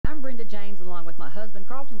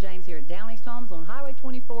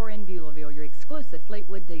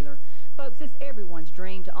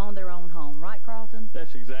dream to own their own home. Right, Carlton?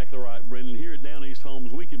 That's exactly right, Brendan. Here at Down East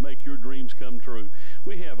Homes, we can make your dreams come true.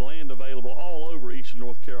 We have land available all over eastern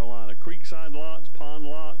North Carolina, creekside lots, pond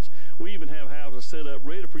lots. We even have houses set up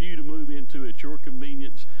ready for you to move into at your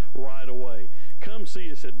convenience right away. Come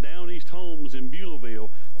see us at Down East Homes in Beulahville,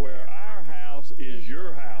 where our house is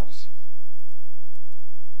your house.